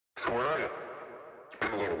So where are you?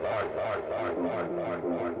 It's been a little while.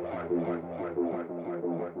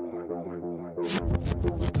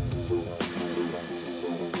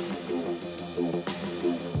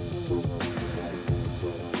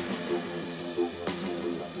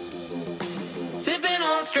 Sipping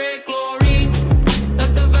on straight glory,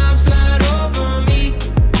 let the vibe slide over me.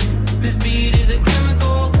 This beat is a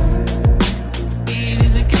chemical, beat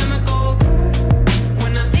is a chemical.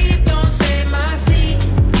 When I leave, don't save my seat.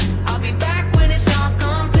 I'll be back when it's all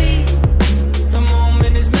complete. The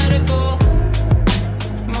moment is medical,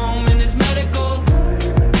 moment is medical.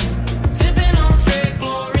 Sipping on straight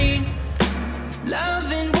glory,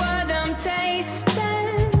 loving what I'm tasting.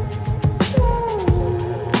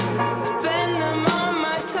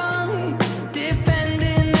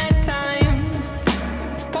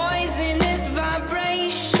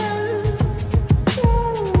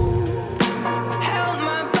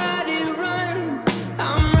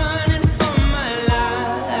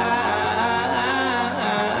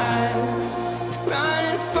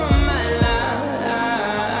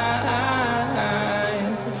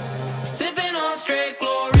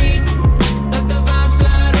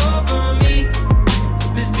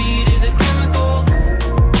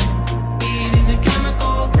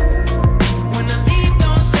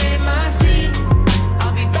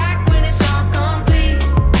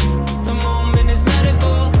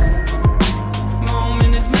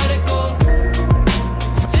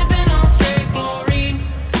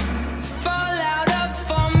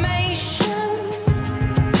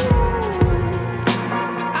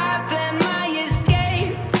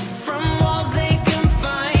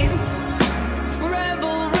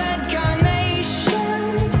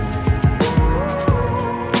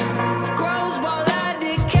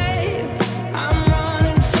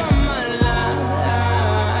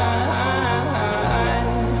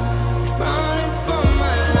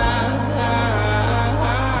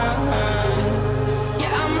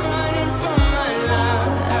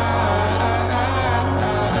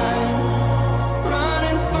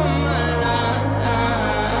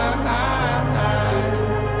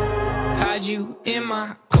 You in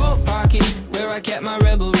my coat pocket where I kept my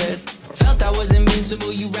rebel red. Felt I was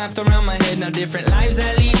invincible, you wrapped around my head. Now different lives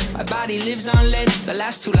I lead, my body lives on lead. The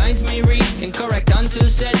last two lines may read incorrect until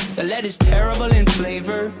said. The lead is terrible in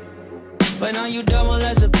flavor, but now you double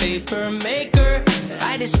as a paper maker.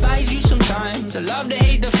 I despise you sometimes, I love to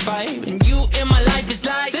hate the fight. And you in my life is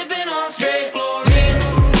like sipping on straight glory.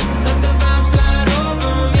 Let the vibe slide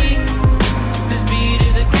over me. This beat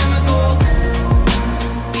is a chemical,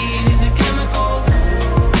 beat is a chemical.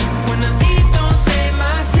 When I leave, don't save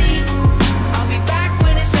my seat. I'll be back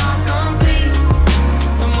when it's all complete.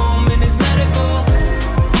 The moment is medical,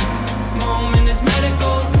 moment is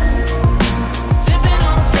medical. Sipping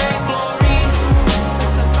on straight glory.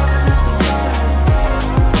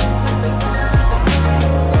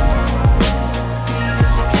 Beat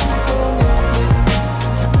is a chemical.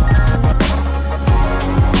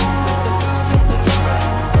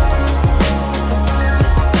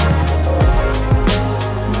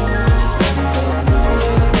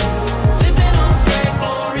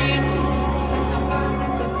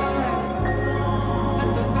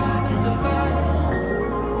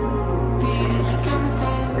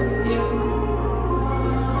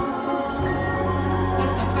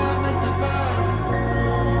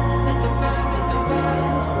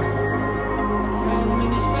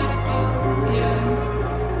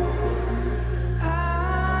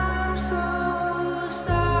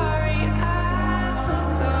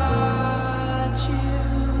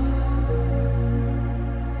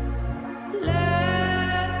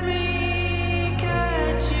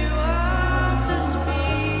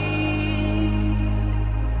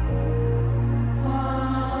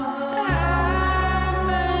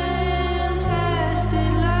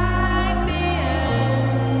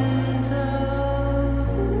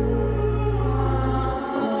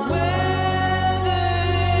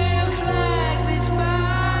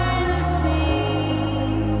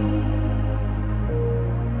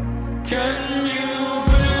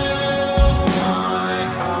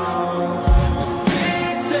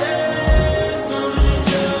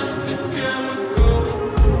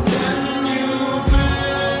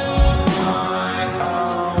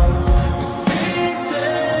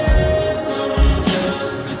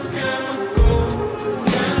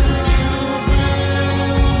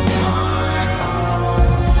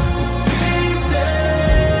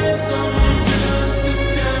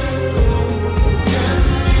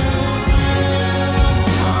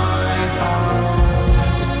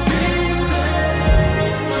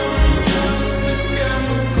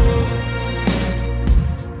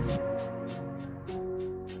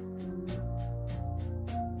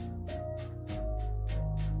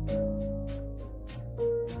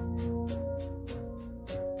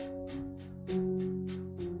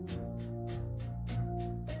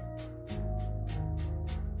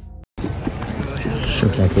 Sure,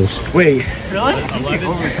 catfish. Wait.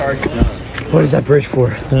 What is that bridge for?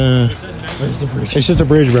 What is the bridge? It's just a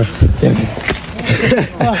bridge, bro. Damn it.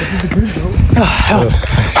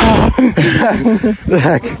 The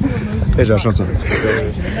heck? Hey, Josh, what's up?